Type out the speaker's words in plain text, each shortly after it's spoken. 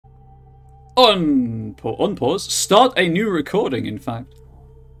Unpause. Start a new recording, in fact.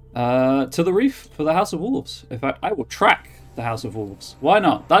 To the reef for the House of Wolves. In fact, I will track the House of Wolves. Why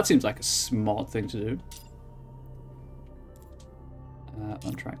not? That seems like a smart thing to do.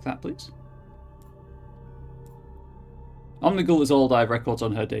 Untrack that, please. Omnigul is old. I have records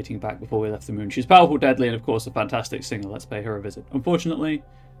on her dating back before we left the moon. She's powerful, deadly, and of course a fantastic singer. Let's pay her a visit. Unfortunately,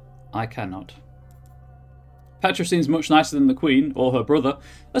 I cannot. Petra seems much nicer than the Queen, or her brother.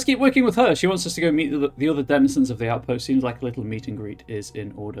 Let's keep working with her. She wants us to go meet the other denizens of the outpost. Seems like a little meet and greet is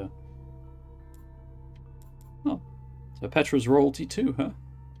in order. Oh, so Petra's royalty too, huh?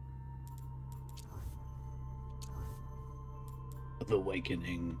 The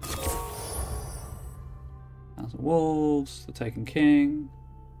Awakening. House of Wolves, the Taken King.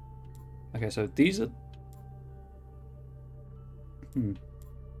 Okay, so these are...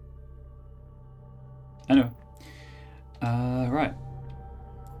 Anyway. Right.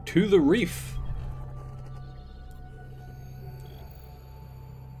 To the reef.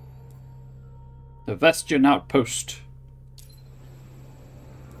 The Vestian outpost.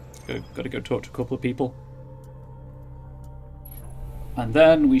 Gotta go talk to a couple of people. And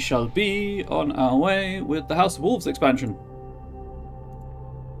then we shall be on our way with the House of Wolves expansion.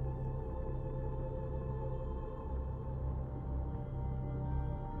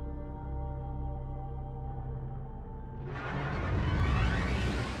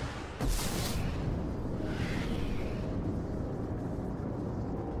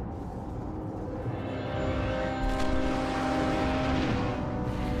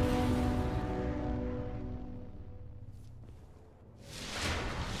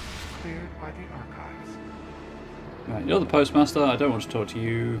 Right, you're the postmaster. I don't want to talk to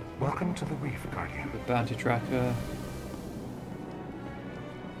you. Welcome to the reef, Guardian. The bounty tracker.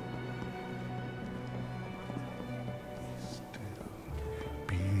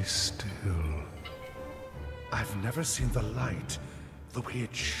 Be still. I've never seen the light the way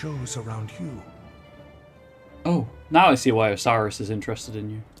it shows around you. Oh, now I see why Osiris is interested in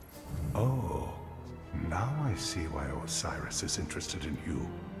you. Oh, now I see why Osiris is interested in you.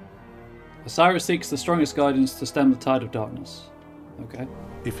 Osiris seeks the strongest guidance to stem the tide of darkness. Okay.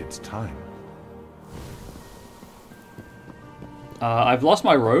 If it's time. I've lost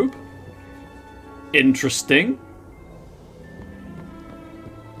my robe. Interesting.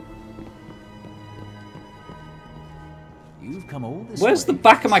 You've come all this Where's the way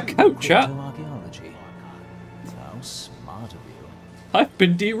back of my to coat, chat? archaeology. How smart of you. I've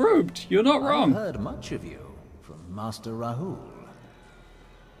been derobed. You're not wrong. I've heard much of you from Master Rahul.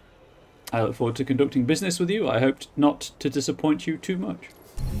 I look forward to conducting business with you. I hope not to disappoint you too much.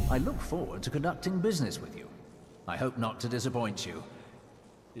 I look forward to conducting business with you. I hope not to disappoint you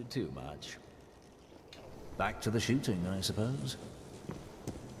too much. Back to the shooting, I suppose.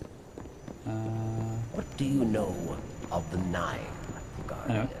 What do you know of the Nine,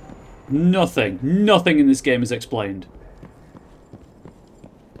 Guardian? Anyway. Nothing. Nothing in this game is explained.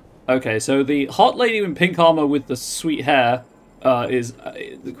 Okay, so the hot lady in pink armor with the sweet hair is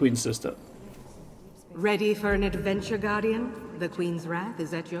the Queen's sister. Ready for an adventure, Guardian? The Queen's wrath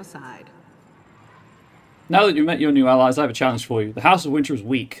is at your side. Now that you've met your new allies, I have a challenge for you. The House of Winter is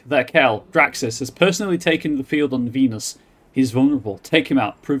weak. Their Kel, Draxus, has personally taken the field on Venus. He's vulnerable. Take him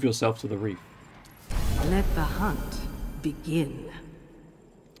out. Prove yourself to the reef. Let the hunt begin.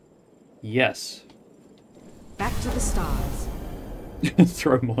 Yes. Back to the stars.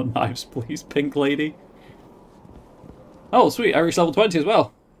 Throw more knives, please, pink lady. Oh, sweet. I reached level 20 as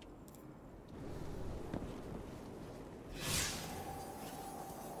well.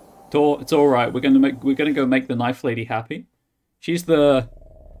 It's all right. We're gonna go make the knife lady happy. She's the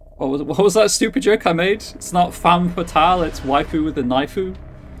what was that stupid joke I made? It's not femme fatale. It's waifu with a knifeu.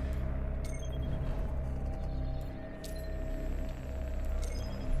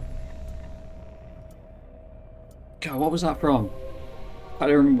 God, what was that from? I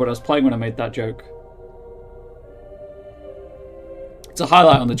don't remember what I was playing when I made that joke. It's a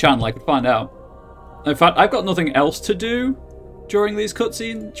highlight on the channel. I could find out. In fact, I've got nothing else to do during these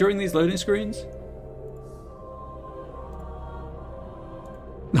cutscenes, during these loading screens.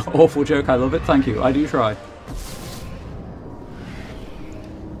 Awful joke, I love it. Thank you. I do try.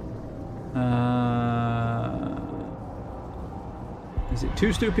 Is it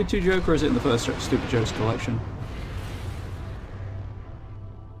Too Stupid to Joke, or is it in the first Stupid Jokes collection?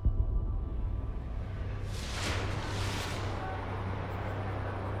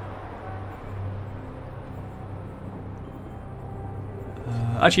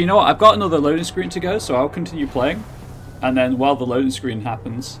 Actually, you know what? I've got another loading screen to go, so I'll continue playing. And then while the loading screen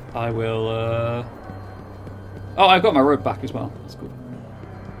happens, I will... Oh, I've got my rope back as well. That's cool.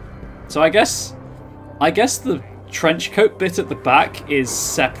 So I guess the trench coat bit at the back is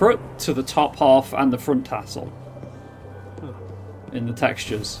separate to the top half and the front tassel in the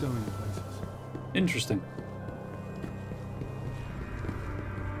textures. So many places. Interesting.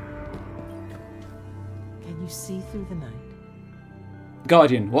 Can you see through the night?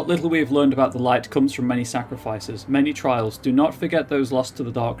 Guardian, what little we have learned about the light comes from many sacrifices, many trials. Do not forget those lost to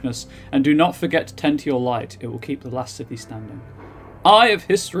the darkness, and do not forget to tend to your light. It will keep the last city standing. Eye of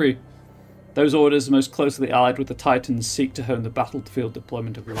history! Those orders most closely allied with the Titans seek to hone the battlefield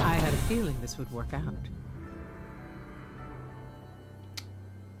deployment of light. I had a feeling this would work out.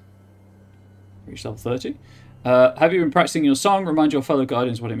 Reach level 30. Have you been practicing your song? Remind your fellow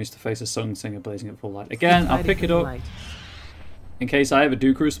Guardians what it means to face a song singer blazing at full light. Again, I'll pick it up. Light. In case I ever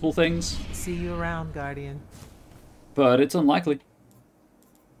do Crucible things. See you around, Guardian. But it's unlikely.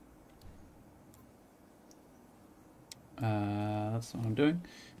 That's not what I'm doing.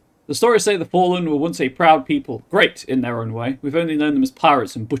 The stories say the Fallen were once a proud people, great in their own way. We've only known them as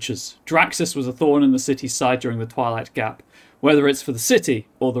pirates and butchers. Draxus was a thorn in the city's side during the Twilight Gap. Whether it's for the city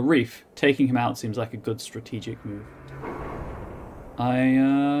or the reef, taking him out seems like a good strategic move.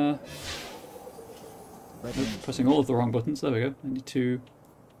 Pressing all of the wrong buttons. There we go. I need to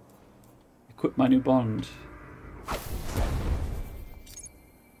equip my new bond.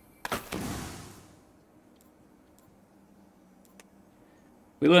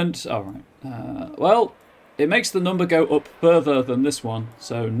 We learned... Alright. Well, it makes the number go up further than this one.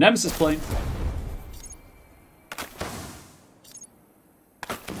 So, Nemesis plane.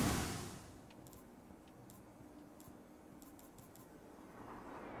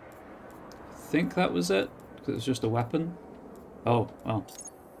 I think that was it, because it was just a weapon. Oh, well.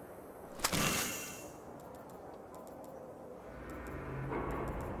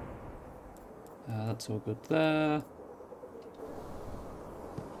 That's all good there.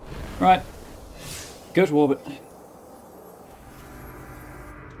 Right. Go to orbit.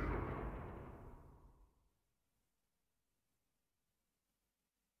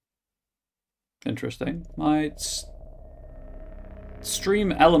 Interesting. My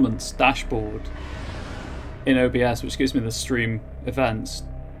stream elements dashboard in OBS, which gives me the stream events,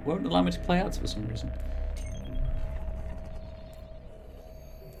 won't allow me to play ads for some reason.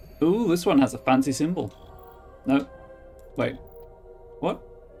 Ooh, this one has a fancy symbol. No. Wait. What?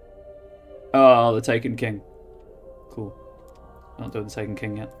 Oh, the Taken King. Cool. Not doing the Taken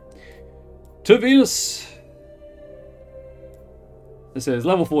King yet. To Venus! This is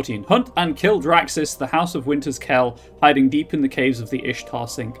level 14. Hunt and kill Draxus, the House of Winter's Kell, hiding deep in the caves of the Ishtar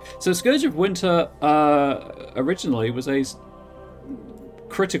Sink. So Scourge of Winter originally was a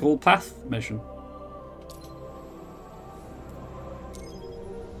critical path mission.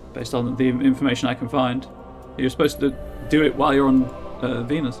 Based on the information I can find. You're supposed to do it while you're on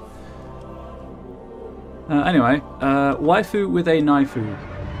Venus. Anyway, waifu with a knifeu.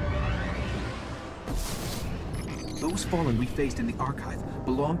 Those Fallen we faced in the Archive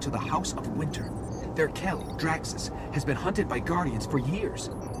belong to the House of Winter. Their Kell, Draxus, has been hunted by Guardians for years.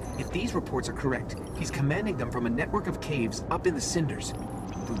 If these reports are correct, he's commanding them from a network of caves up in the Cinders.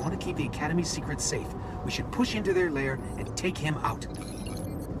 If we want to keep the Academy's secrets safe, we should push into their lair and take him out.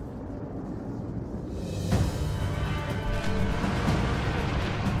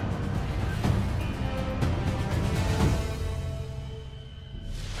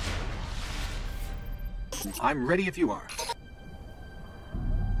 I'm ready if you are.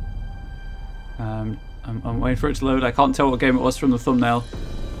 I'm waiting for it to load. I can't tell what game it was from the thumbnail,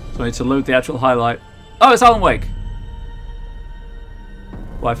 so I need to load the actual highlight. Oh, it's Alan Wake!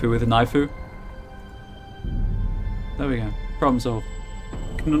 Waifu with a knifeu. There we go. Problem solved.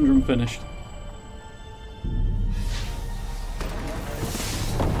 Conundrum finished.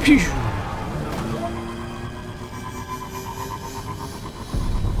 Phew.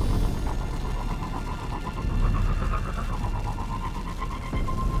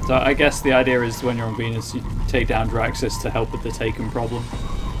 So I guess the idea is when you're on Venus, you take down Draxus to help with the Taken problem.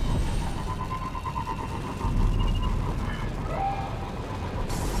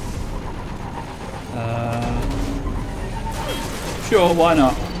 Sure, why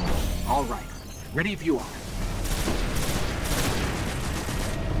not? All right, ready if you are.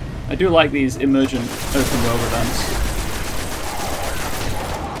 I do like these emergent open world events.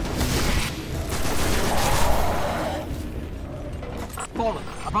 Fallen,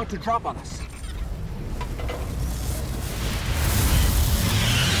 about to drop on us.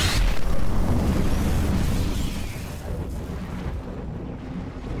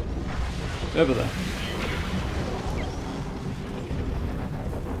 Over there.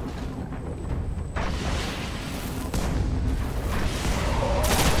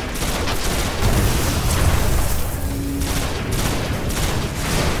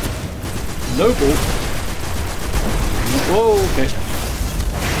 Noble. Whoa, okay.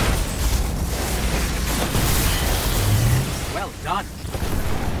 Well done.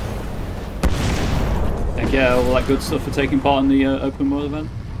 Heck yeah, all that good stuff for taking part in the open world event.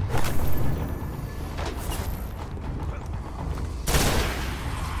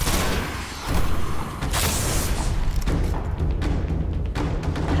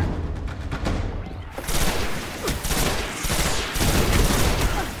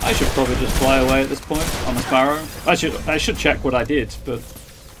 I should probably just fly away at this point on a sparrow. I should check what I did, but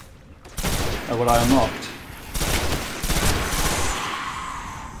what I unlocked.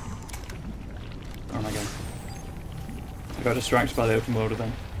 Where am I going? I got distracted by the open world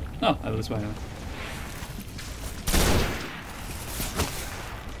event. Oh, over this way anyway.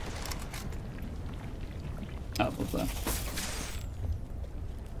 Oh, what's that?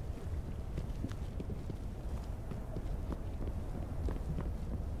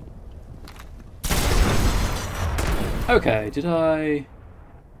 Okay, did I...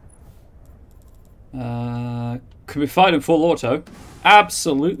 Can we fight in full auto?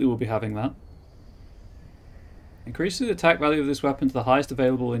 Absolutely we'll be having that. Increases the attack value of this weapon to the highest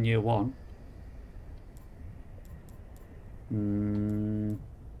available in year 1.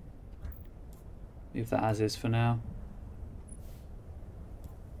 Leave that as is for now.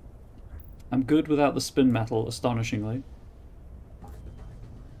 I'm good without the spin metal, astonishingly.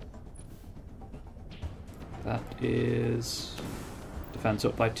 That is defense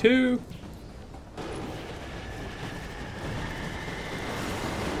up by 2.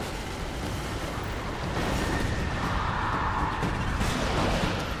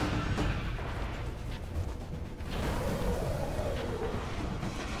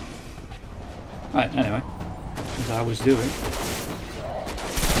 Right, anyway, as I was doing.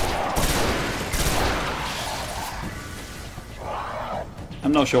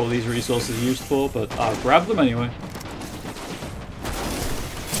 I'm not sure what these resources are used for, but I'll grab them anyway.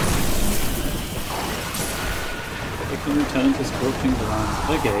 It can return to scorching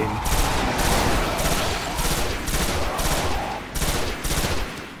ground again.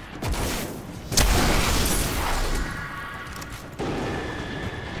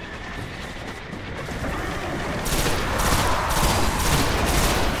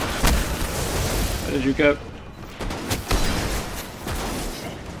 Where did you go?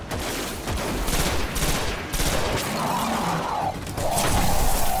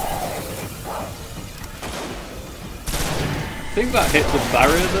 I think that hit the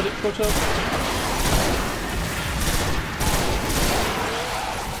barrier that it put up.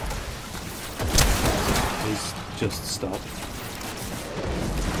 Please just stop.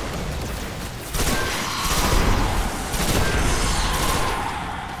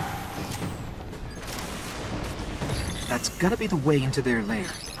 That's gotta be the way into their lair.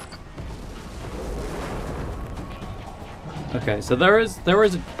 Okay, so there are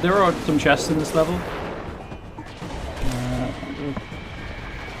some chests in this level.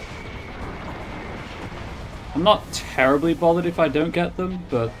 I'm not terribly bothered if I don't get them,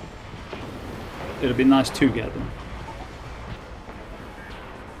 but it'd be nice to get them.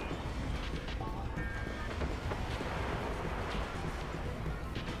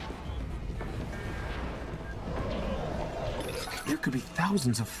 There could be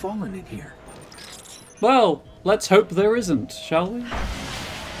thousands of fallen in here. Well, let's hope there isn't, shall we?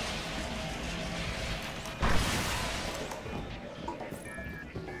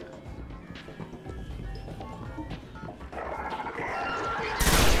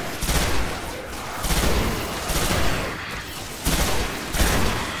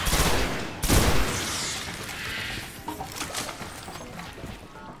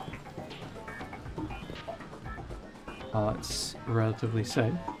 Oh, it's relatively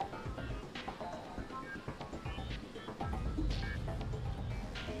safe.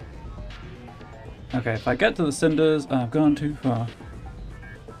 Okay, if I get to the cinders, I've gone too far.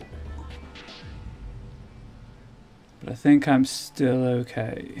 But I think I'm still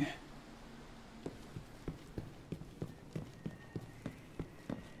okay.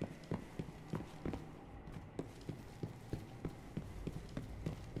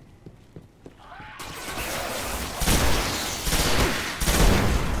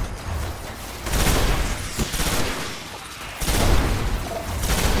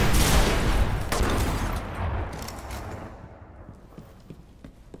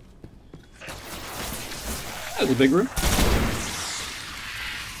 There's a big room.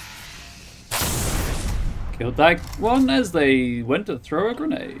 Killed that one as they went to throw a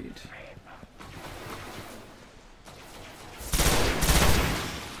grenade.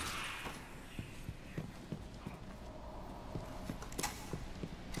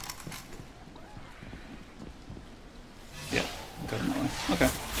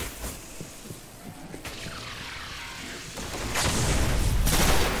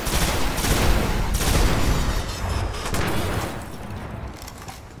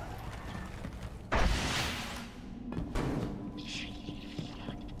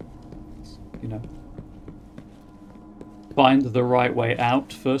 find the right way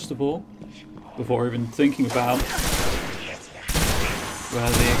out, first of all, before even thinking about where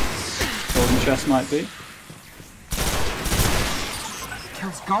the golden chest might be.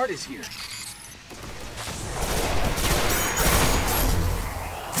 Kel's guard is here.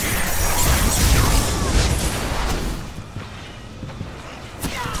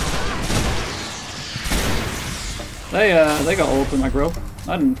 They got all up in my grill.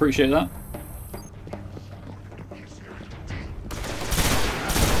 I didn't appreciate that.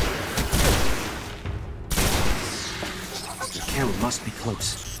 Kel must be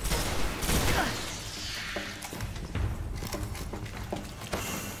close.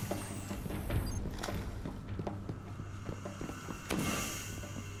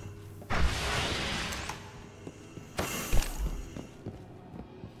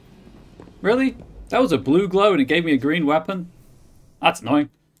 Really? That was a blue glow and it gave me a green weapon? That's annoying.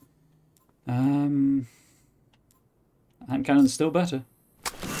 Hand cannon's still better.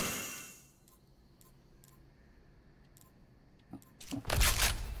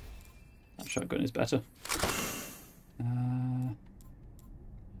 That shotgun is better. I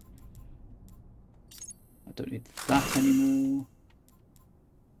don't need that anymore.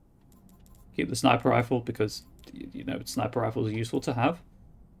 Keep the sniper rifle because, you know, sniper rifles are useful to have.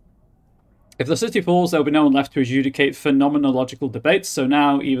 If the city falls, there will be no one left to adjudicate phenomenological debates, so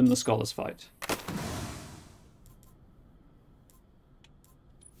now even the scholars fight.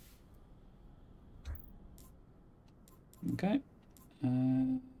 Okay.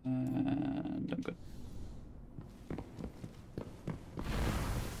 And I'm good.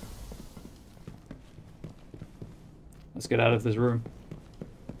 Let's get out of this room.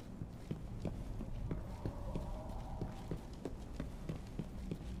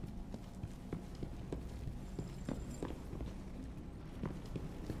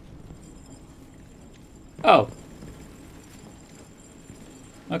 Oh.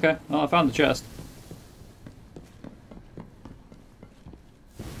 Okay, well, I found the chest.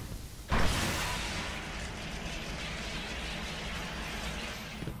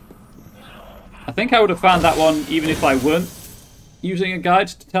 I think I would have found that one even if I weren't using a guide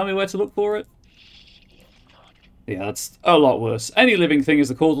to tell me where to look for it. Yeah, that's a lot worse. Any living thing is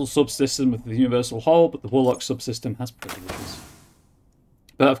the causal subsystem of the universal whole, but the Warlock subsystem has privileges.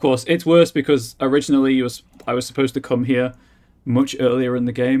 But of course, it's worse because originally I was supposed to come here much earlier in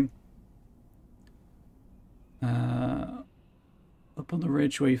the game. Up on the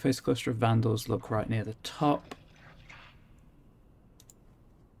ridge where you face a cluster of vandals, look right near the top.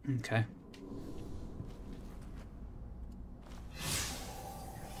 Okay.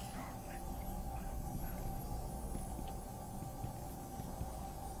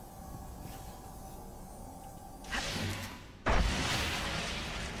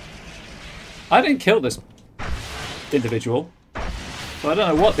 I didn't kill this individual, so I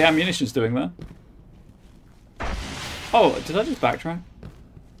don't know what the ammunition's doing there. Oh, did I just backtrack?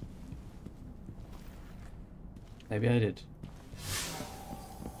 Maybe I did.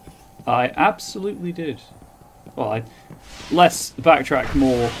 I absolutely did. Well, I less backtrack,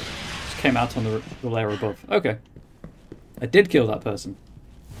 more just came out on the layer above. Okay. I did kill that person.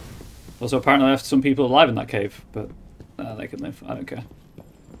 Also, apparently I left some people alive in that cave, but they can live. I don't care.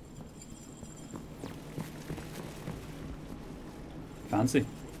 Fancy.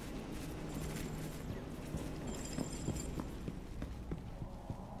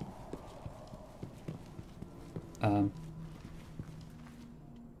 I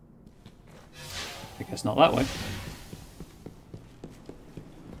guess not that way.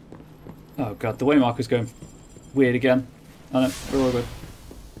 Oh god, the waymarker's going weird again. Oh no, we're all good.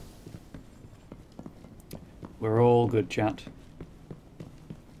 We're all good, chat.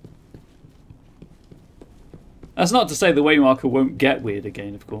 That's not to say the waymarker won't get weird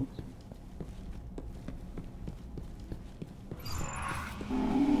again, of course.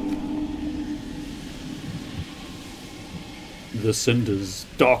 The cinders,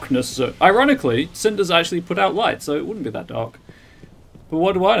 darkness. So, ironically, cinders actually put out light, so it wouldn't be that dark. But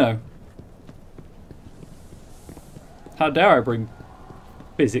what do I know? How dare I bring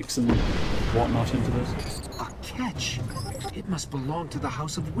physics and whatnot into this? A catch. It must belong to the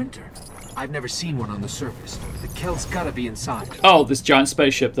House of Winter. I've never seen one on the surface. The Kel's gotta be inside. Oh, this giant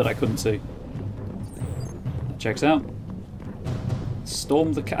spaceship that I couldn't see. That checks out.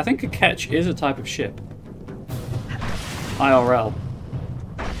 Storm the... I think a ketch is a type of ship. IRL.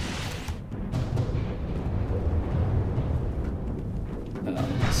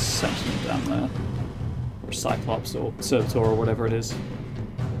 Sentinel down there. Or Cyclops or Servitor or whatever it is.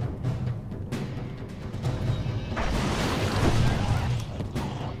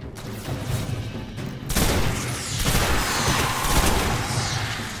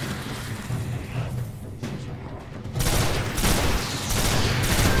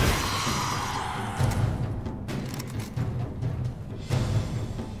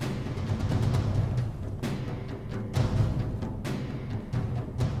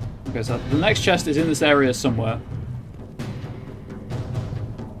 Okay, so the next chest is in this area somewhere.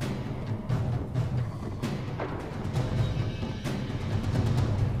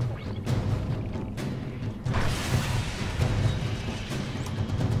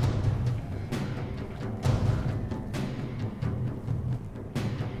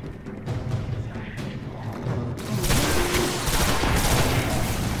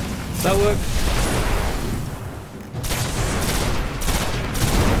 Does that work?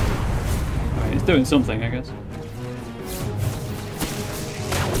 Alright, it's doing something, I guess. Is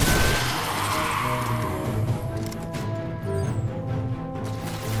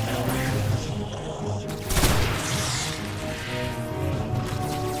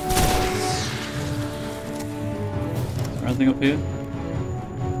there anything up here?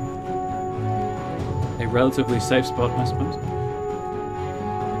 A relatively safe spot, I suppose.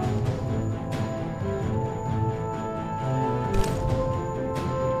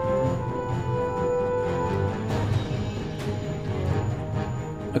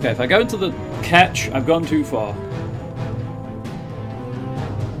 Okay, if I go into the catch, I've gone too far.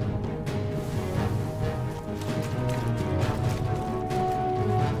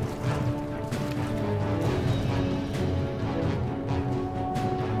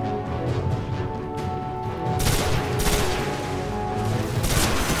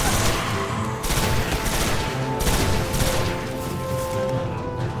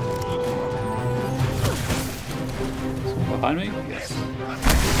 Someone behind me? Yes.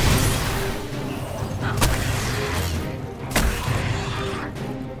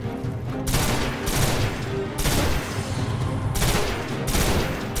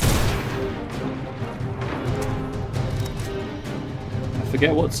 I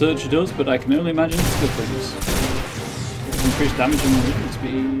forget what Surge does, but I can only imagine it's good things. Increased damage and movement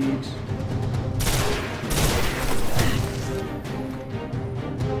speed.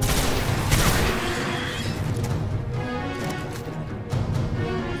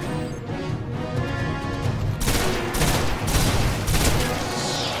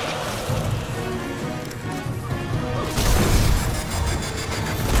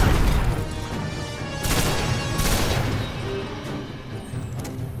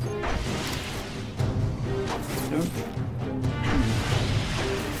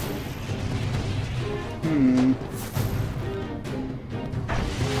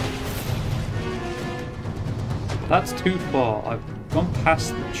 That's too far. I've gone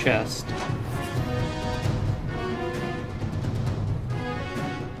past the chest.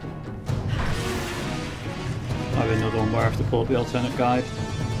 Might be another one where I have to pull up the alternate guide.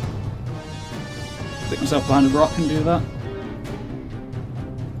 Stick myself behind a rock and do that.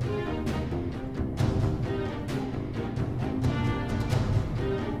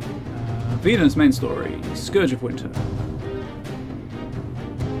 Venus main story, Scourge of Winter.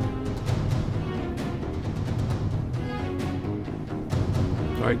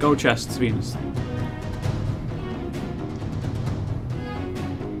 Sorry, gold chests, Venus.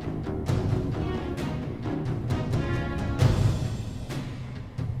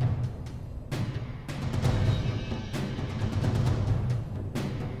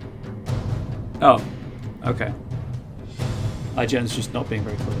 Oh, okay. IGN's just not being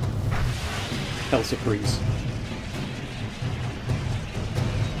very clear. Hell surprise.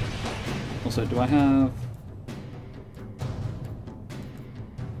 Also, do I have...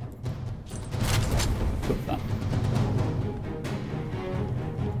 Put that.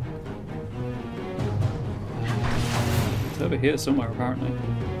 It's over here somewhere, apparently.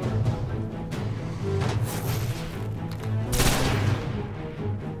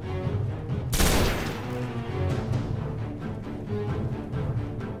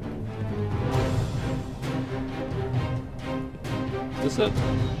 Is this it?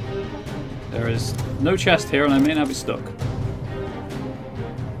 There is no chest here, and I may now be stuck.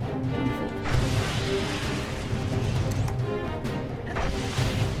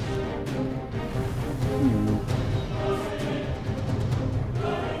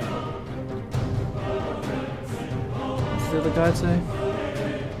 What's the other guide say?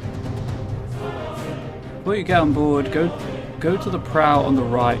 Before you get on board, go to the prow on the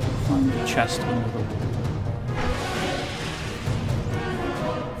right and find the chest under the wall.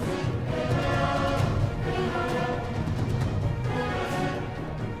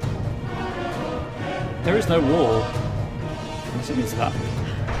 There is no wall. Unless it means that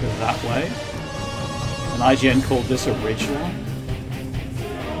go that way. And IGN called this a ridgeline.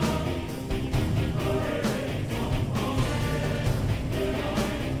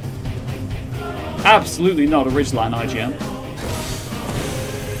 Absolutely not a ridgeline, IGN.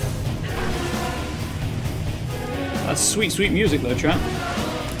 That's sweet, sweet music though, chat.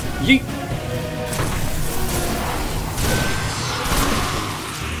 Yeet!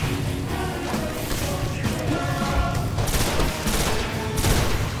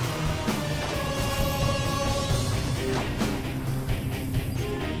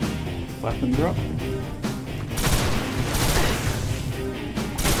 Weapon drop.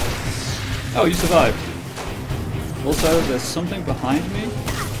 Oh, you survived. Also, there's something behind me.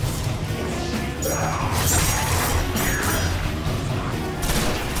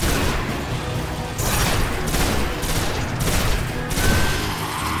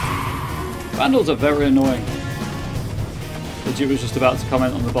 Vandals are very annoying. Legit was just about to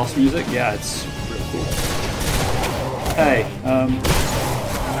comment on the boss music. Yeah, it's really cool. Hey,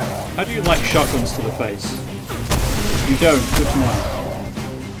 how do you like shotguns to the face? You don't, good to know.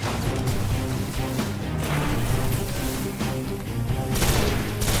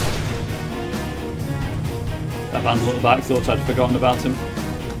 That vandal at the back thought I'd forgotten about him.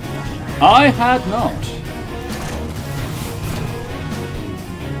 I had not.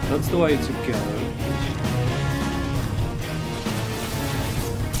 That's the way to go.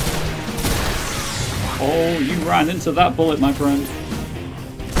 Oh, you ran into that bullet, my friend.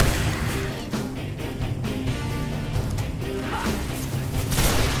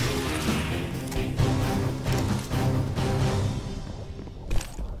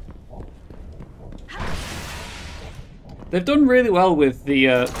 They've done really well with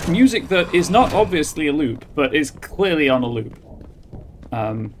the music that is not obviously a loop, but is clearly on a loop.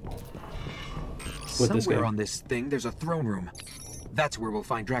 With this game. Somewhere on this thing, there's a throne room. That's where we'll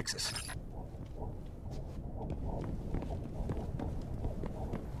find Draxus.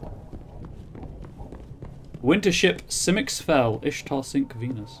 Winter ship Simics fell. Ishtar sink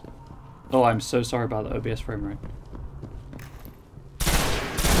Venus. Oh, I'm so sorry about the OBS frame rate.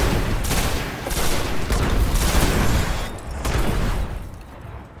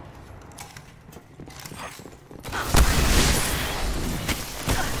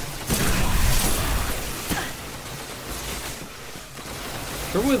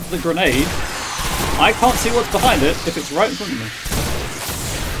 With the grenade, I can't see what's behind it if it's right in front of me.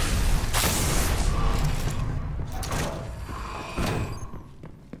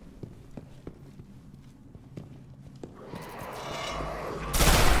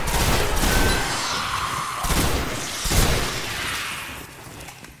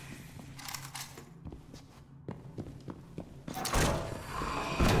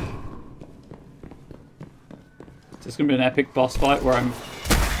 It's going to be an epic boss fight where I'm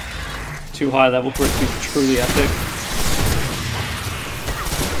too high level for it to be truly epic.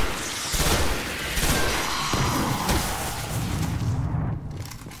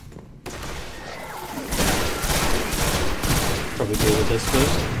 Probably deal with this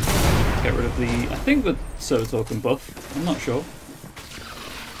first. Get rid of the, I think the server token buff. I'm not sure.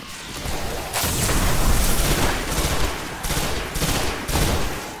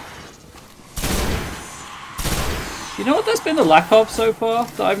 You know what there's been a lack of so far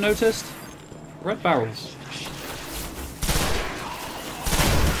that I've noticed? Red barrels.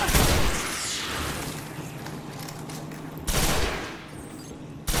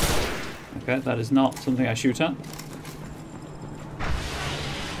 Okay, that is not something I shoot at.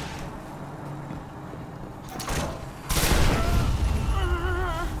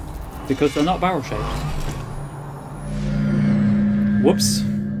 Because they're not barrel shaped. Whoops.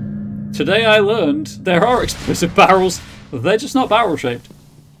 Today I learned there are explosive barrels, they're just not barrel shaped.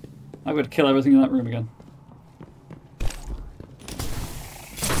 I'm going to kill everything in that room again.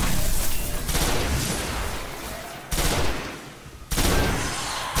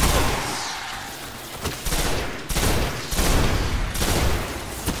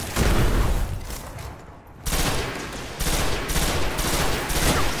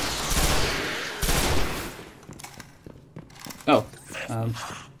 Oh,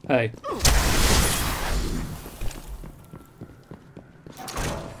 hey.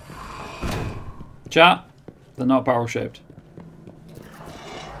 Chat, they're not barrel shaped.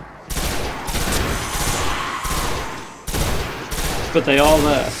 But they are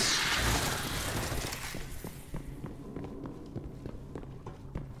there.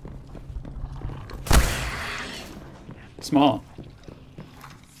 Smart.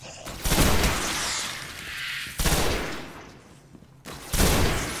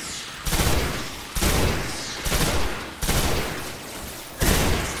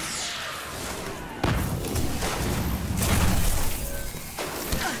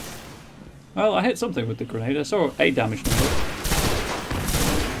 Well, I hit something with the grenade. I saw a damage number.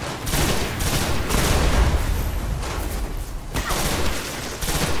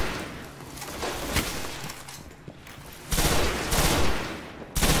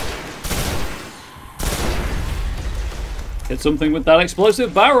 Hit something with that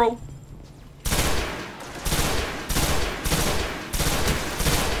explosive barrel.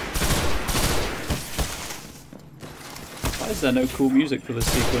 Why is there no cool music for this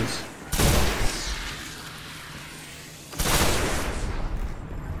sequence?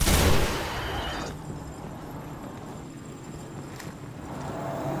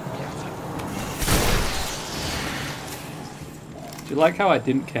 Do you like how I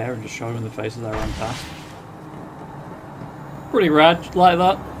didn't care and just shot him in the face as I ran past? Pretty rad, like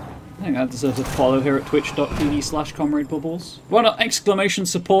that. I think that deserves a follow here at twitch.tv/comradebubbles. Why not exclamation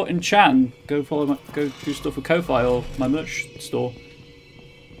support in chat and go follow my, go do stuff with Ko-Fi or my merch store.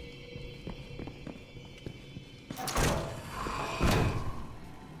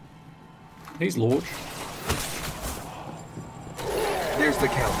 He's large. There's the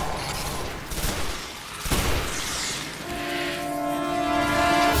Kel.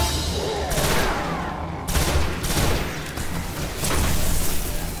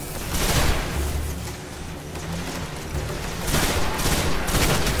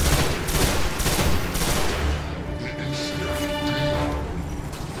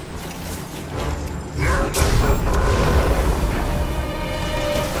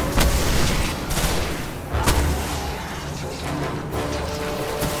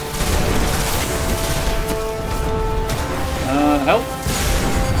 Help.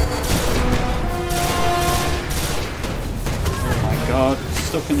 Oh my god,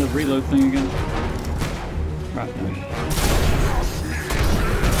 stuck in the reload thing again. Right, no.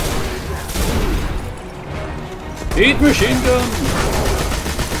 Heat machine gun!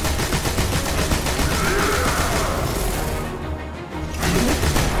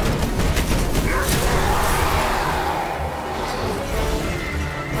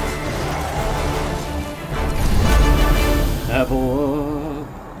 Level up.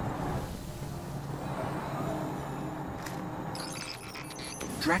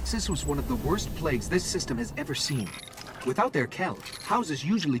 Draxus was one of the worst plagues this system has ever seen. Without their Kel, houses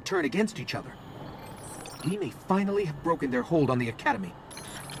usually turn against each other. We may finally have broken their hold on the Academy.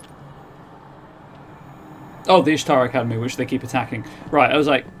 Oh, the Ishtar Academy, which they keep attacking. Right, I was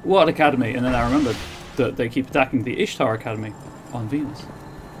like, what Academy? And then I remembered that they keep attacking the Ishtar Academy on Venus.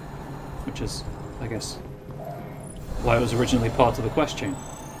 Which is, I guess, why it was originally part of the quest chain.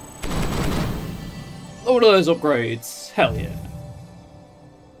 Load of those upgrades. Hell yeah.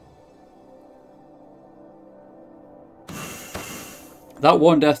 That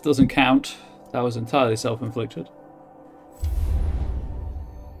one death doesn't count. That was entirely self-inflicted.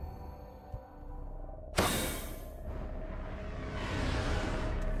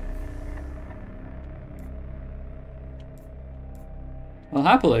 Well,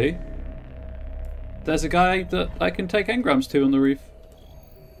 happily, there's a guy that I can take engrams to on the reef.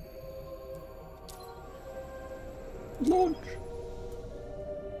 Launch.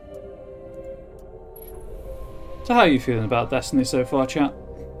 So how are you feeling about Destiny so far, chat?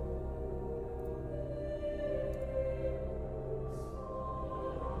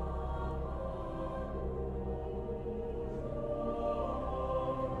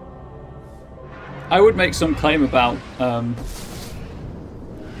 I would make some claim about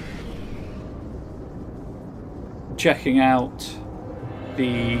checking out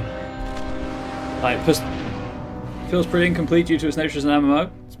the feels pretty incomplete due to its nature as an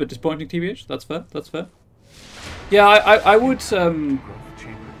MMO. It's a bit disappointing, TBH. That's fair. That's fair. Yeah, I would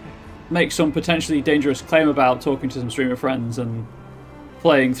make some potentially dangerous claim about talking to some streamer friends and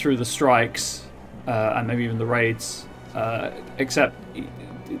playing through the strikes and maybe even the raids. Except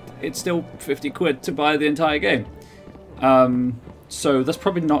it's still 50 quid to buy the entire game. So that's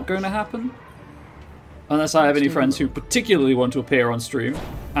probably not going to happen. Unless I have any friends who particularly want to appear on stream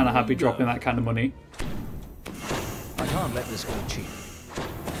and are happy dropping that kind of money. I can't let this go cheap.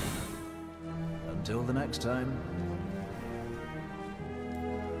 Until the next time.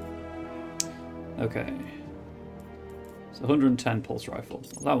 Okay. It's 110 pulse rifle.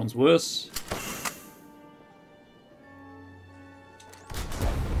 Well, that one's worse.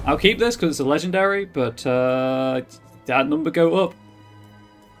 I'll keep this because it's a legendary, but that number go up.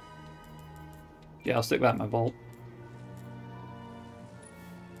 Yeah, I'll stick that in my vault.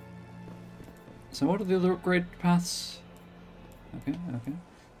 So what are the other upgrade paths? Okay, okay.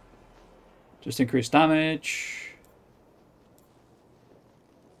 Just increase damage.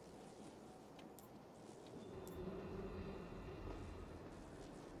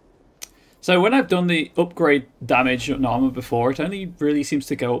 So when I've done the upgrade damage on armor before, it only really seems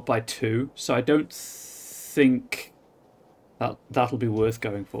to go up by 2, so I don't think that that'll be worth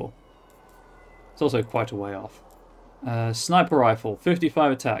going for. It's also quite a way off. Sniper rifle,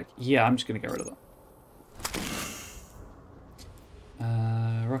 55 attack. Yeah, I'm just going to get rid of that.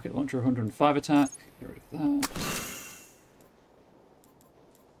 Rocket launcher, 105 attack. Get rid of that.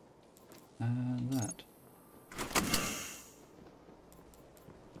 And that.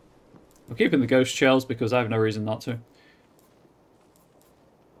 We're keeping the ghost shells because I have no reason not to.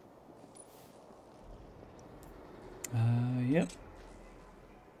 Yep.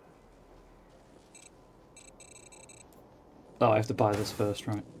 Oh, I have to buy this first,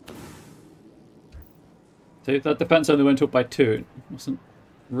 right. So that defense only went up by 2. It wasn't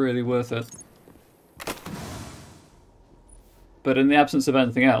really worth it. But in the absence of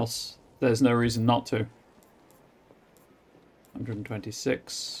anything else, there's no reason not to.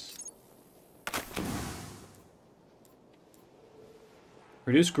 126.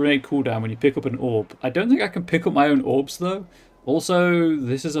 Reduce grenade cooldown when you pick up an orb. I don't think I can pick up my own orbs though. Also,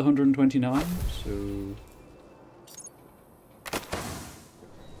 this is 129, so...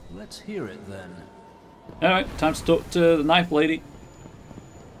 Let's hear it then. Alright, time to talk to the knife lady.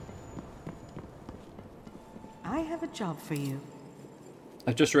 I have a job for you.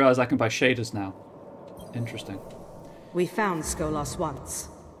 I've just realised I can buy shaders now. Interesting. We found Skolos once.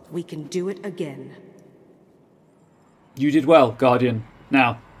 We can do it again. You did well, Guardian.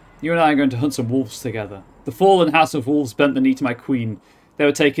 Now, you and I are going to hunt some wolves together. The fallen House of Wolves bent the knee to my queen. They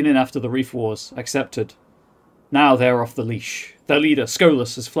were taken in after the Reef Wars. Accepted. Now they are off the leash. Their leader,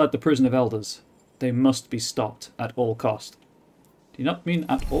 Skolos, has fled the prison of elders. They must be stopped at all cost. Do you not mean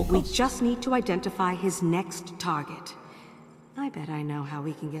at all cost? We just need to identify his next target. I bet I know how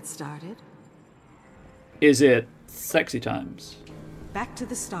we can get started. Is it sexy times? Back to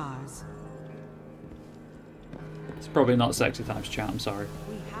the stars. It's probably not sexy times, chat. I'm sorry.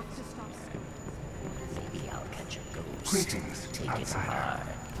 We have to stop. Maybe I'll catch a ghost. Greetings, Take it outsider. hard.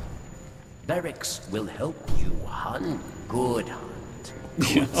 Barracks will help you hunt. Good hunt.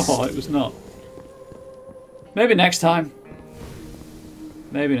 Oh, it was not. Maybe next time.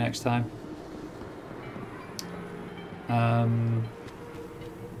 Maybe next time. Oh,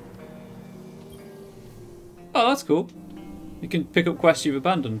 that's cool. You can pick up quests you've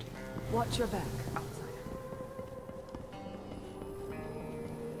abandoned. Watch your back.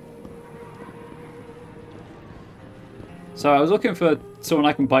 So I was looking for someone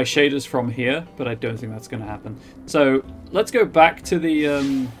I can buy shaders from here, but I don't think that's going to happen. So let's go back to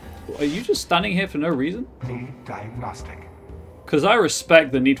the... Are you just standing here for no reason? Need diagnostic. Because I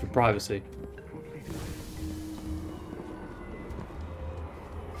respect the need for privacy.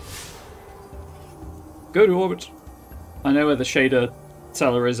 Go to orbit. I know where the shader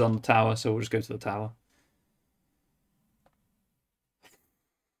cellar is on the tower, so we'll just go to the tower.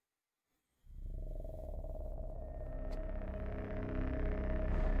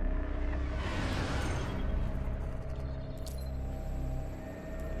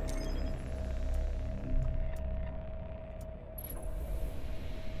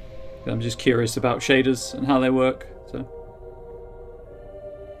 I'm just curious about shaders and how they work, so...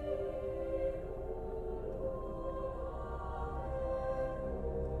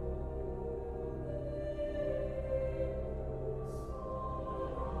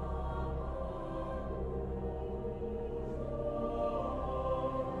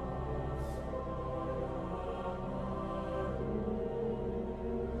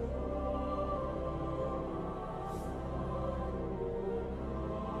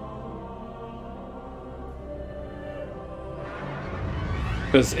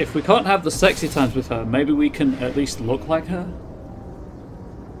 Because if we can't have the sexy times with her, maybe we can at least look like her?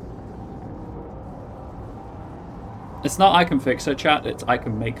 It's not I can fix her, chat, it's I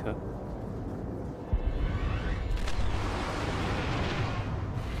can make her.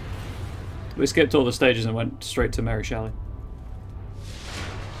 We skipped all the stages and went straight to Mary Shelley.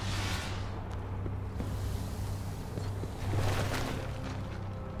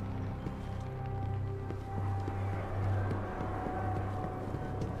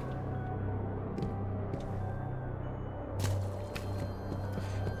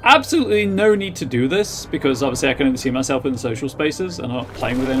 Absolutely no need to do this, because obviously I can only see myself in the social spaces, and I'm not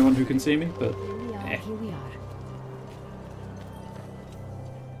playing with anyone who can see me, but... Here we are.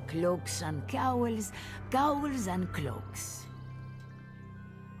 Cloaks and cowls, cowls and cloaks.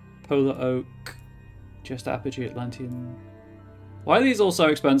 Polar Oak, Just Apogee Atlantean... Why are these all so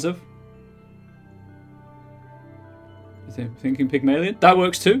expensive? Thinking Pygmalion? That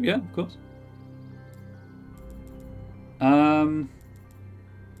works too, yeah, of course.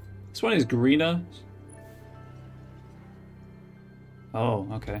 This one is greener. Oh,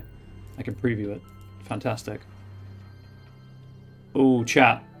 okay. I can preview it. Fantastic. Oh,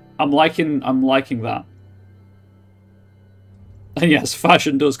 chat. I'm liking that. And yes,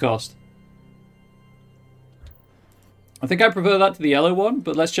 fashion does cost. I think I prefer that to the yellow one,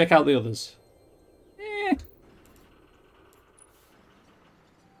 but let's check out the others. Eh.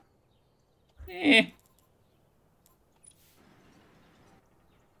 Eh.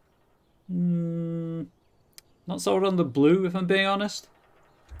 Not sold on the blue, if I'm being honest.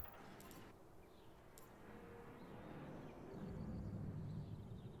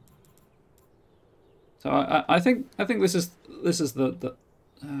 So I think this is the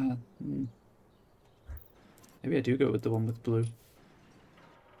maybe I do go with the one with blue.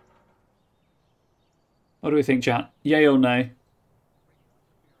 What do we think, chat? Yay or nay?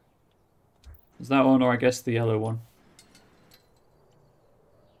 Is that one, or I guess the yellow one?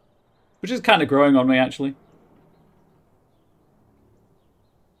 Which is kind of growing on me, actually.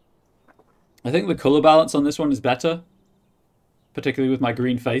 I think the colour balance on this one is better. Particularly with my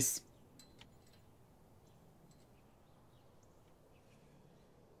green face.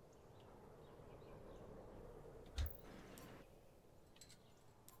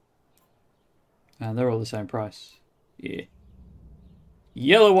 And they're all the same price. Yeah.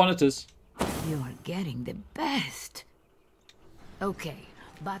 Yellow one it is. You're getting the best. Okay,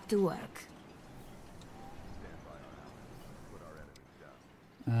 back to work.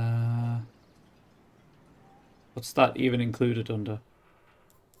 What's that even included under?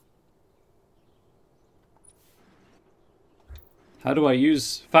 How do I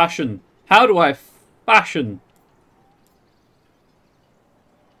use fashion? How do I fashion?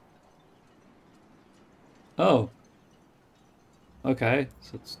 Oh. Okay,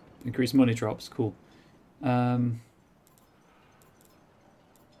 so it's increased money drops. Cool. That's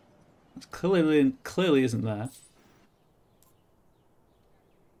clearly isn't there.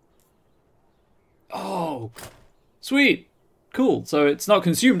 Oh, sweet, cool. So it's not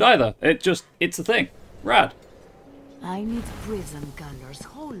consumed either. It's a thing. Rad. I need prism gunners,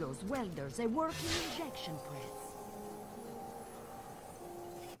 holos, welders, a working injection press.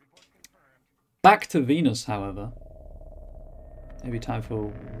 Back to Venus, however. Maybe time for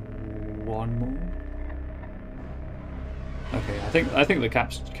one more. Okay, I think the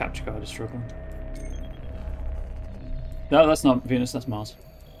capture card is struggling. No, that's not Venus. That's Mars.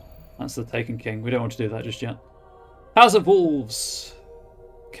 That's the Taken King. We don't want to do that just yet. House of Wolves.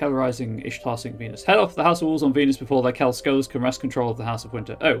 Kellerizing Ishtar Sink Venus. Head off the House of Wolves on Venus before their Kel skulls can wrest control of the House of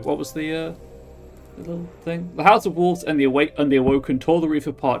Winter. Oh, what was the little thing? The House of Wolves and the Awoken tore the reef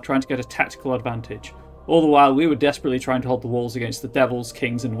apart, trying to get a tactical advantage. All the while, we were desperately trying to hold the walls against the Devils,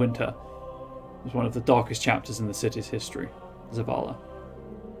 Kings, and Winter. It was one of the darkest chapters in the city's history. Zavala.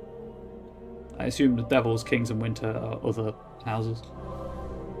 I assume the Devils, Kings, and Winter are other houses.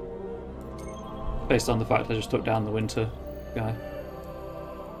 Based on the fact I just took down the Winter guy.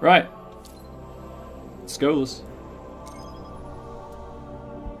 Right. Skolas.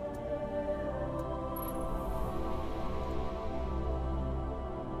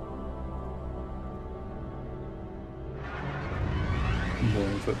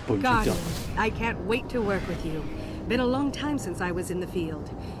 Guardian, I can't wait to work with you. Been a long time since I was in the field.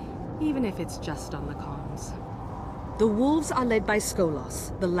 Even if it's just on the comms. The wolves are led by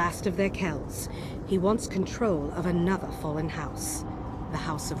Skolas, the last of their Kells. He wants control of another fallen house. The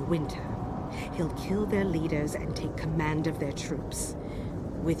House of Winter. He'll kill their leaders and take command of their troops.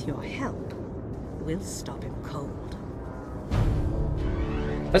 With your help, we'll stop him cold.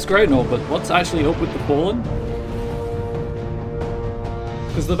 That's great and all, but what's actually up with the Fallen?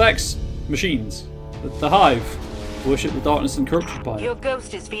 Because the Vex machines, the Hive, worship the darkness and corruption by it. Your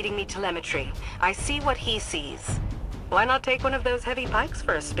ghost is feeding me telemetry. I see what he sees. Why not take one of those heavy pikes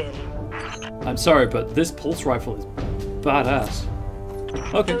for a spin? I'm sorry, but this pulse rifle is badass.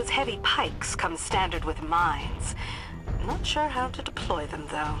 Okay. Those heavy pikes come standard with mines. Not sure how to deploy them,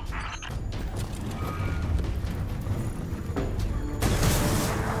 though.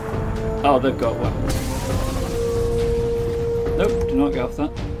 Oh, they've got weapons. Nope, do not get off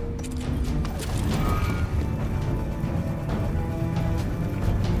that.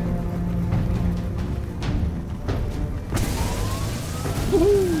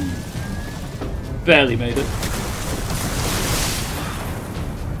 Woohoo! Barely made it.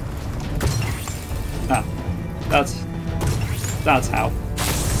 Ah, that's how.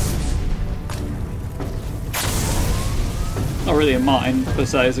 Not really a mine per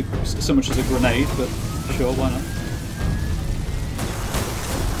se, as so much as a grenade, but sure, why not?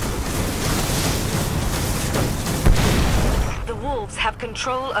 The wolves have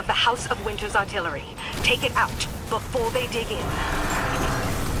control of the House of Winter's artillery. Take it out before they dig in.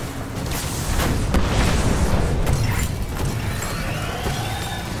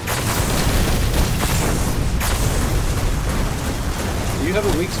 Do you have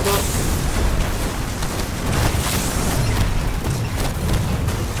a weak spot?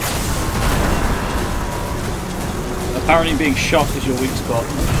 Apparently being shot is your weak spot.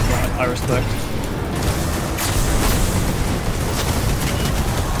 Right, I respect.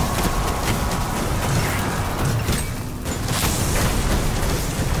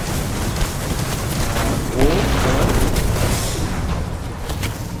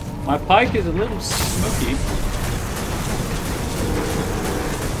 My pike is a little smoky.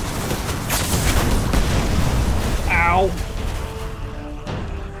 Ow!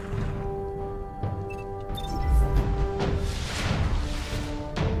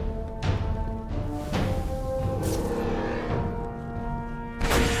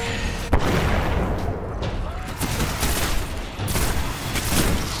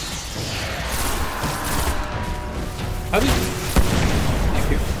 How did you...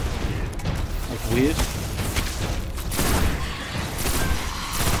 Thank you. That's weird.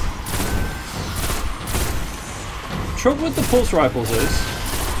 Trouble with the pulse rifles is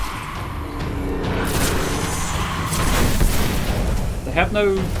they have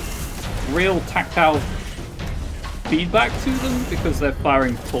no real tactile feedback to them because they're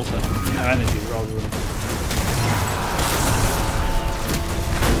firing pulse energy rather than...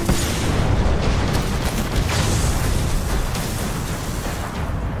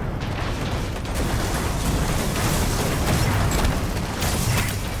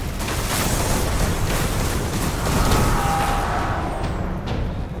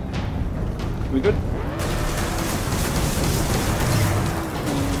 We good?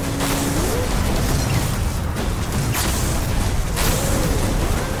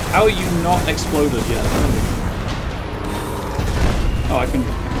 How are you not exploded yet? Oh, I can...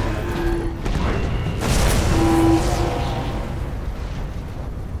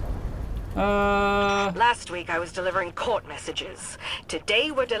 Last week I was delivering court messages.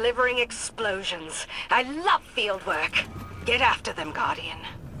 Today we're delivering explosions. I love field work. Get after them, Guardian.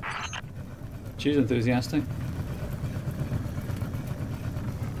 She's enthusiastic.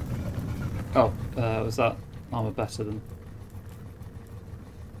 Oh, was that armor better than...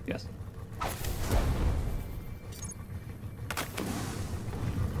 Yes.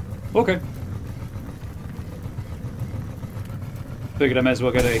 Okay. Figured I may as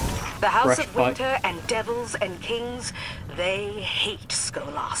well get a The House fresh of fight. Winter and Devils and Kings, they hate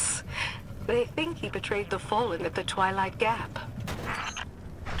Skolas. They think he betrayed the Fallen at the Twilight Gap.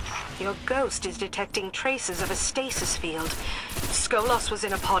 Your ghost is detecting traces of a stasis field. Skolas was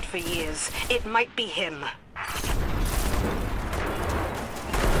in a pod for years. It might be him.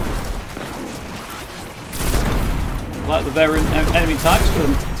 Like the variant enemy types, but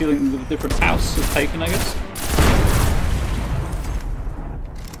I'm dealing with a different house of taken, I guess.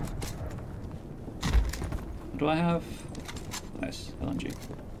 What do I have? Nice, LNG.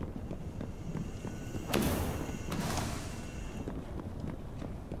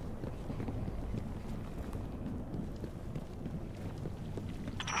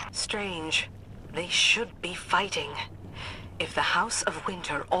 Strange. They should be fighting. If the House of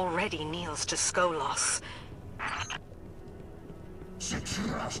Winter already kneels to Skolas.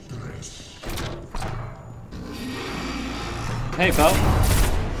 Hey, pal.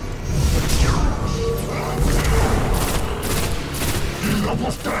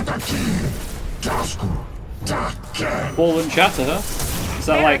 Ball and chatter, huh? Is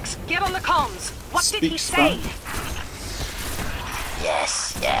that Barracks, get on the comms. What did he say?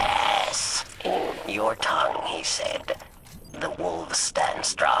 Yes, yes. In your tongue, he said, the wolves stand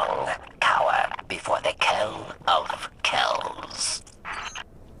strong, cower before the Kell of Kells.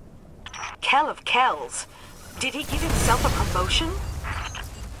 Kell of Kells? Did he give himself a promotion?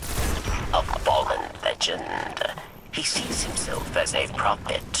 A fallen legend. He sees himself as a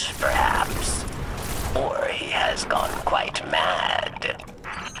prophet, perhaps. Or he has gone quite mad.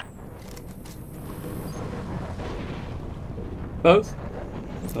 Both.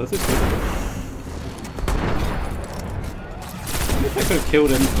 Both is good. I if I could have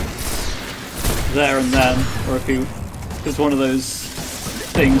killed him there and then, or if he was one of those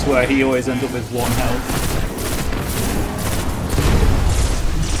things where he always ends up with 1 health.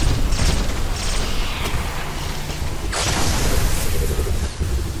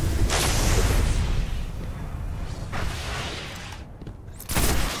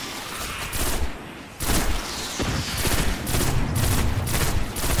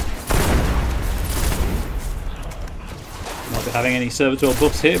 Not be having any servitor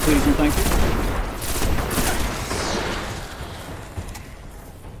buffs here, please and thank you.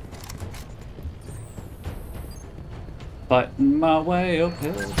 Fighting my way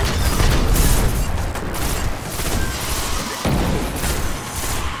uphill.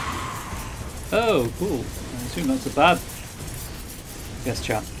 Oh, cool. I assume that's a bad Yes,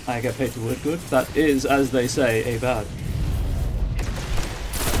 chap. I get paid to work good. That is, as they say, a bad.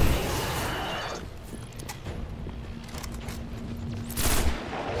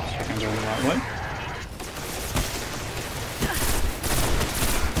 Check I'm going the right way.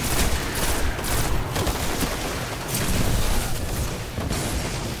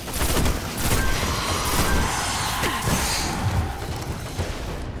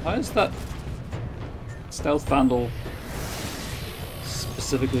 Why is that stealth vandal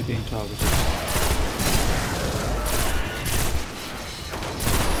specifically being targeted?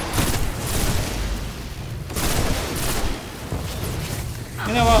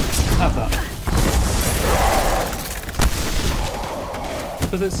 You know what? Have that.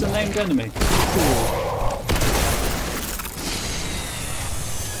 Because it's a named enemy. Cool.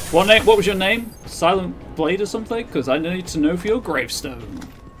 What was your name? Silent Blade or something? Because I need to know for your gravestone.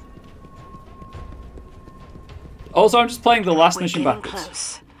 Also, I'm just playing the last mission backwards.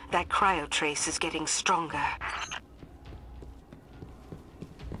 Close. That cryo trace is getting stronger.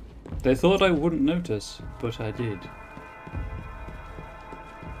 They thought I wouldn't notice, but I did.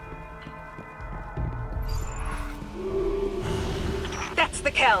 That's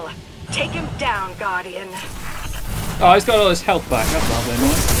the kill. Take him down, Guardian. Oh, he's got all his health back. That's rather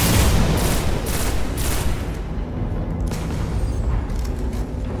annoying.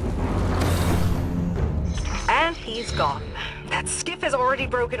 And he's gone. That skiff has already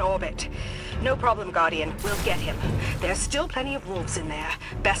broken orbit. No problem, Guardian. We'll get him. There's still plenty of wolves in there.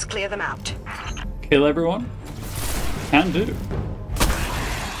 Best clear them out. Kill everyone? Can do.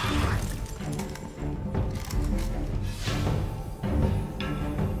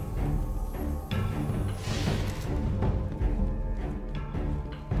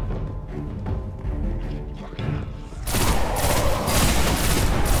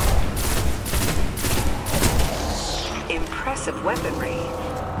 Impressive weaponry.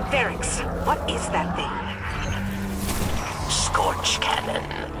 Ferrix, what is that thing? Scorch cannon.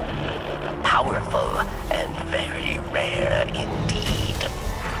 Powerful and very rare indeed.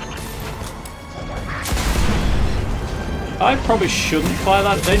 I probably shouldn't fire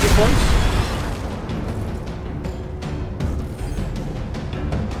that at danger points.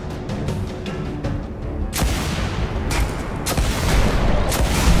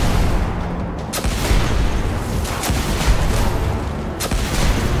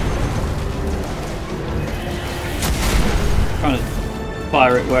 Trying to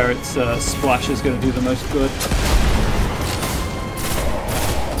fire it where its splash is going to do the most good.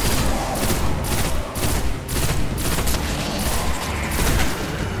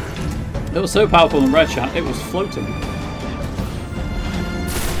 It was so powerful in Red Chat, it was floating.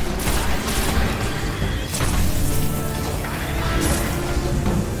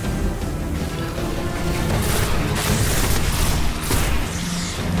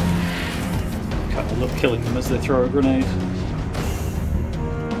 Kind of love killing them as they throw a grenade.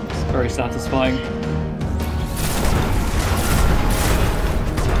 It's very satisfying.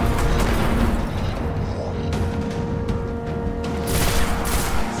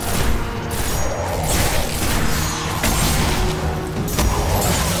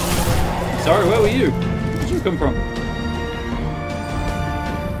 Sorry, where were you? Where did you come from?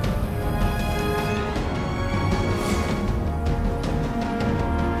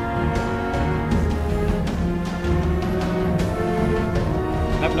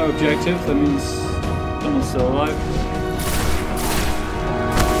 I have no objective, that means someone's still alive.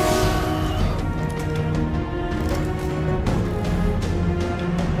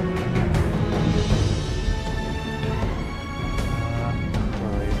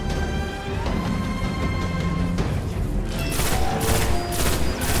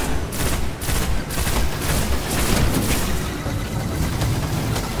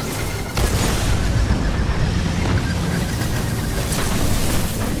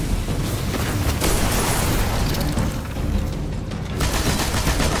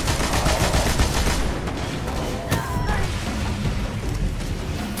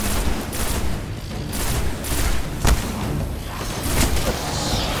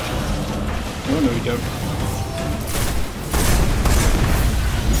 Oh no, we don't.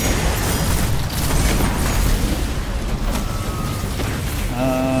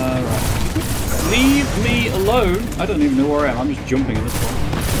 Right. Leave me alone. I don't even know where I am. I'm just jumping at this point.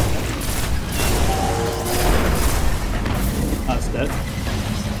 That's dead.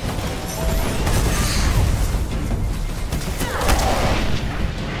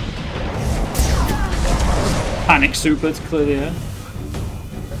 Panic super to clear the air.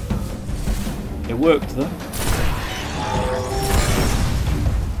 It worked though.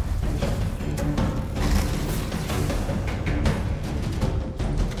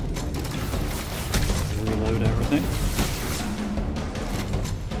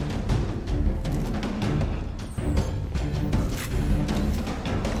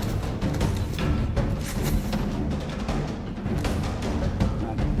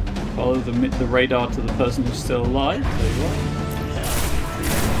 follow the radar to the person who's still alive. There you are.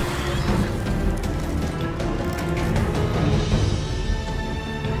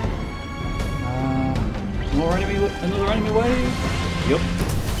 Another enemy wave? Yup.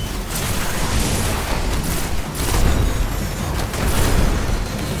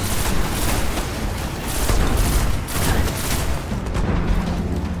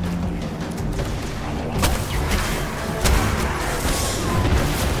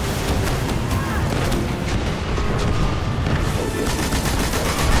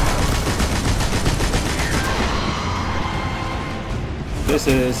 This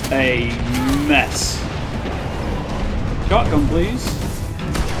is a mess. Shotgun, please.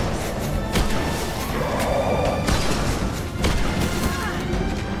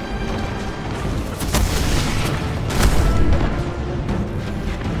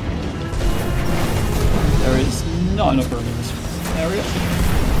 There is not enough room in this area.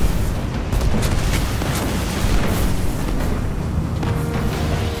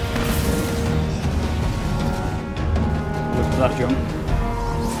 Look at that jump.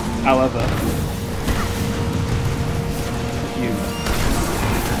 However,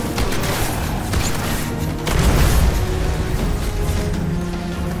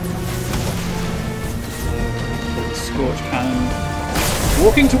 Scorch cannon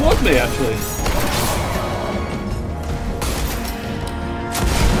walking towards me, actually.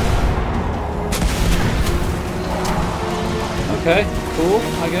 Okay, cool,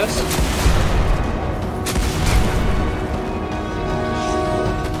 I guess.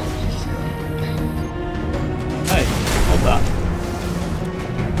 That.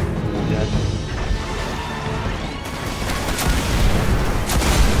 Dead.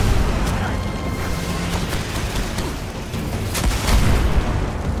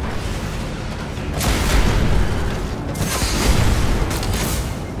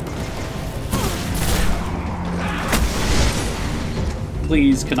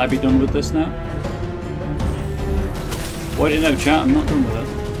 Please, can I be done with this now? Why do you know, chat? I'm not done with it.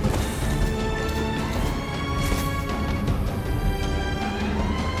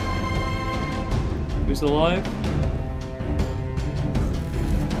 Who's alive?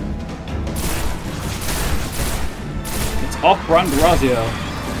 It's off-brand Razio.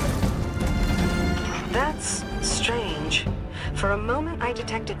 That's strange. For a moment, I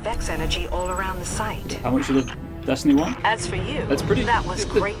detected Vex energy all around the site. How much of the Destiny one? As for you, that's pretty. That was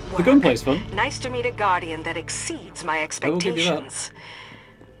great work. The gunplay's fun. Nice to meet a Guardian that exceeds my expectations.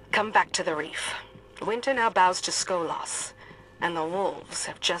 Come back to the reef. Winter now bows to Skolos, and the wolves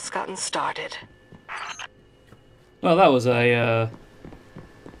have just gotten started. Well, that was a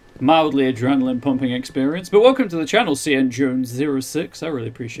mildly adrenaline-pumping experience. But welcome to the channel, CN Jones06. I really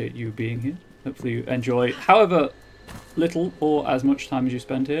appreciate you being here. Hopefully you enjoy however little or as much time as you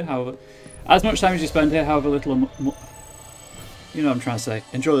spend here. However little or more. You know what I'm trying to say.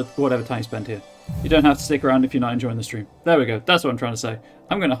 Enjoy whatever time you spend here. You don't have to stick around if you're not enjoying the stream. There we go. That's what I'm trying to say.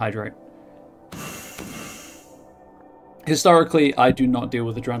 I'm going to hydrate. Historically, I do not deal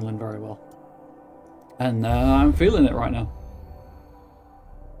with adrenaline very well. And I'm feeling it right now.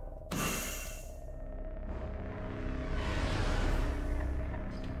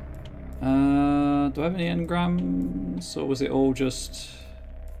 Do I have any engrams, or was it all just?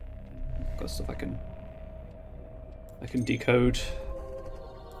 I've got stuff I can decode.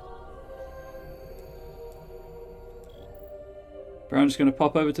 But I'm just going to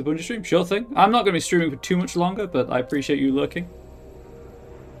pop over to Bungie stream. Sure thing. I'm not going to be streaming for too much longer, but I appreciate you lurking.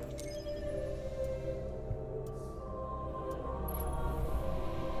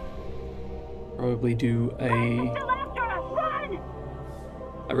 Probably do a.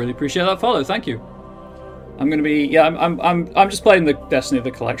 I really appreciate that follow. Thank you. I'm gonna be. Yeah, I'm just playing the Destiny of the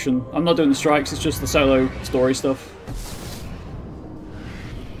collection. I'm not doing the strikes. It's just the solo story stuff.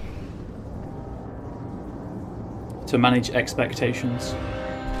 To manage expectations.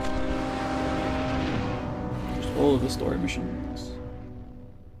 Just all of the story missions.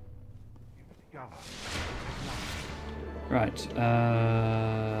 Right.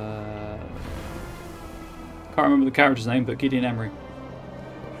 Can't remember the character's name, but Gideon Emery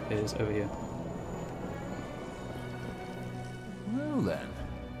is over here. Well then.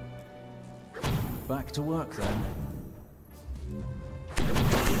 Back to work then. Be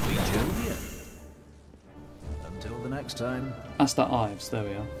Jovian. Until the next time. Asta Ives, there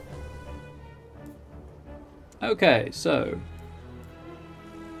we are. Okay, so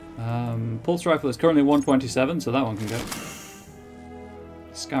pulse rifle is currently 127, so that one can go.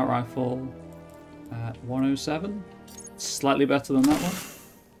 Scout rifle at 107, slightly better than that one.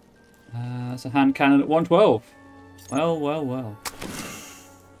 It's a hand cannon at 112. Well, well, well.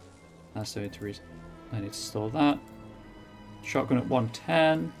 That's the reason. I need to store that. Shotgun at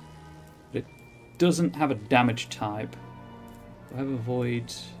 110. But it doesn't have a damage type. Do I have a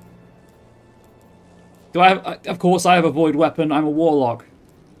void? Do I have... Of course I have a void weapon. I'm a warlock.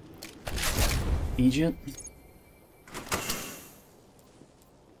 Egypt.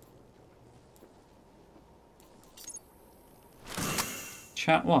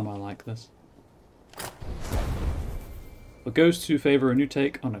 Chat, why am I like this? But goes to favour a new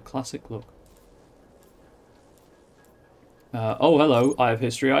take on a classic look. Oh, hello. I have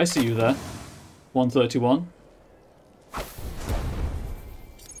history. I see you there. 131.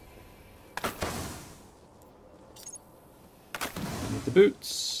 Don't need the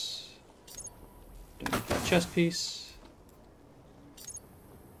boots. Don't need that chest piece.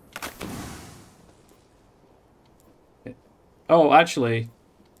 Okay. Oh, actually,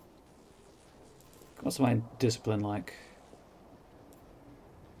 what's my discipline like?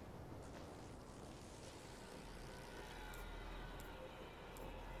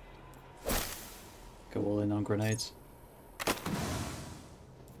 Go all in on grenades.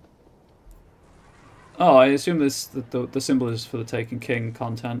 Oh, I assume this the symbol is for the Taken King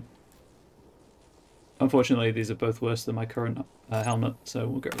content. Unfortunately, these are both worse than my current helmet, so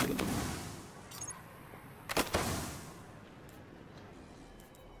we'll get rid of them.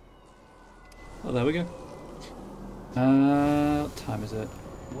 Oh, there we go. What time is it?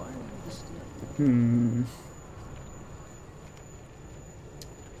 Hang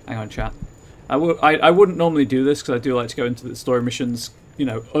on, chat. I wouldn't normally do this because I do like to go into the story missions, you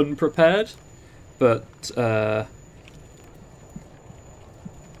know, unprepared. But I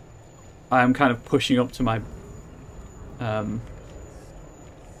am kind of pushing up to my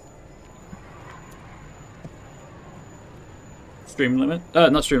stream limit.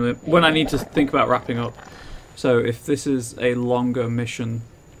 Not stream limit. When I need to think about wrapping up. So if this is a longer mission.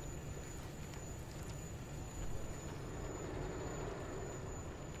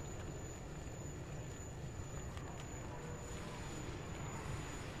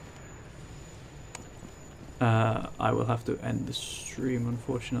 I will have to end the stream,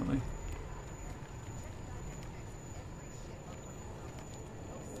 unfortunately.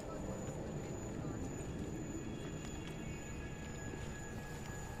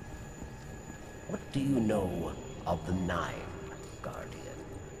 What do you know of the Nine, Guardian?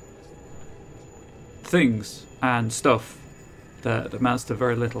 Things and stuff that amounts to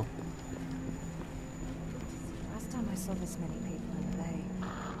very little. Last time I saw this many people in the bay.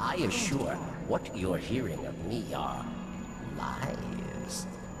 I assure what you're hearing of me are lies.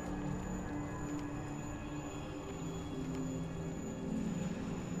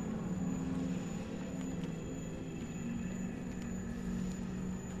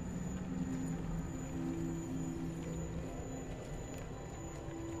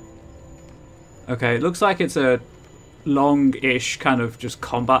 Okay, it looks like it's a long-ish kind of just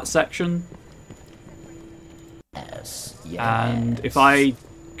combat section. Yes, yes. And if I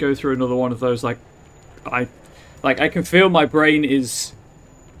go through another one of those, I can feel my brain is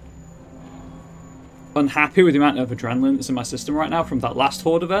unhappy with the amount of adrenaline that's in my system right now from that last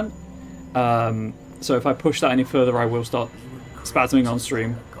Horde event. So if I push that any further, I will start spasming on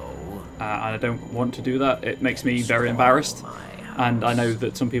stream. And I don't want to do that. It makes me very embarrassed. And I know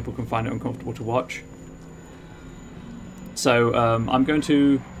that some people can find it uncomfortable to watch. So I'm going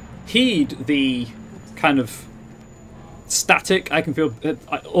to heed the kind of static. I can feel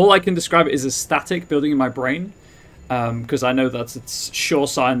all I can describe it is as static building in my brain, because I know that's a sure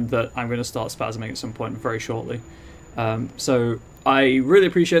sign that I'm going to start spasming at some point very shortly. So I really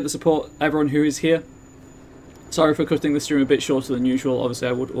appreciate the support, everyone who is here. Sorry for cutting the stream a bit shorter than usual. Obviously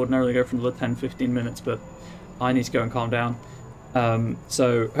I would ordinarily go for another 10-15 minutes, but I need to go and calm down.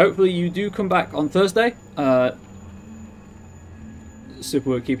 So hopefully you do come back on Thursday. Super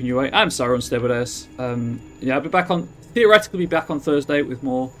work keeping you away. I'm sorry, Unstable Days. Yeah, I'll be back on, theoretically be back on Thursday with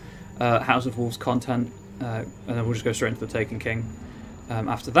more House of Wolves content, and then we'll just go straight into the Taken King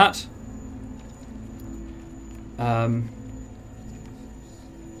after that.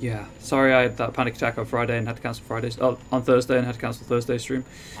 Yeah, sorry I had that panic attack on Friday and had to cancel Fridays. Oh, on Thursday and had to cancel Thursday's stream.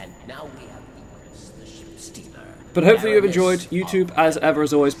 And now we have the ship stealer. But hopefully you've enjoyed. YouTube, as ever,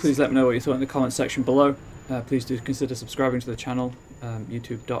 as always, please let me know what you thought in the comment section below. Please do consider subscribing to the channel,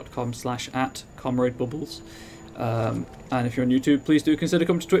 youtube.com/@ComradeBubbles. And if you're on YouTube, please do consider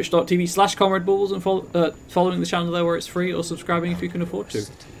coming to twitch.tv/ComradeBubbles and following the channel there where it's free, or subscribing if you can afford to.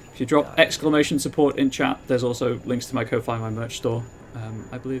 If you drop exclamation support in chat, there's also links to my Ko-Fi, my merch store,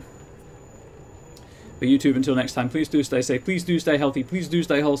 I believe. But YouTube, until next time, please do stay safe, please do stay healthy, please do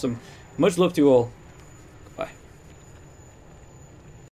stay wholesome. Much love to you all.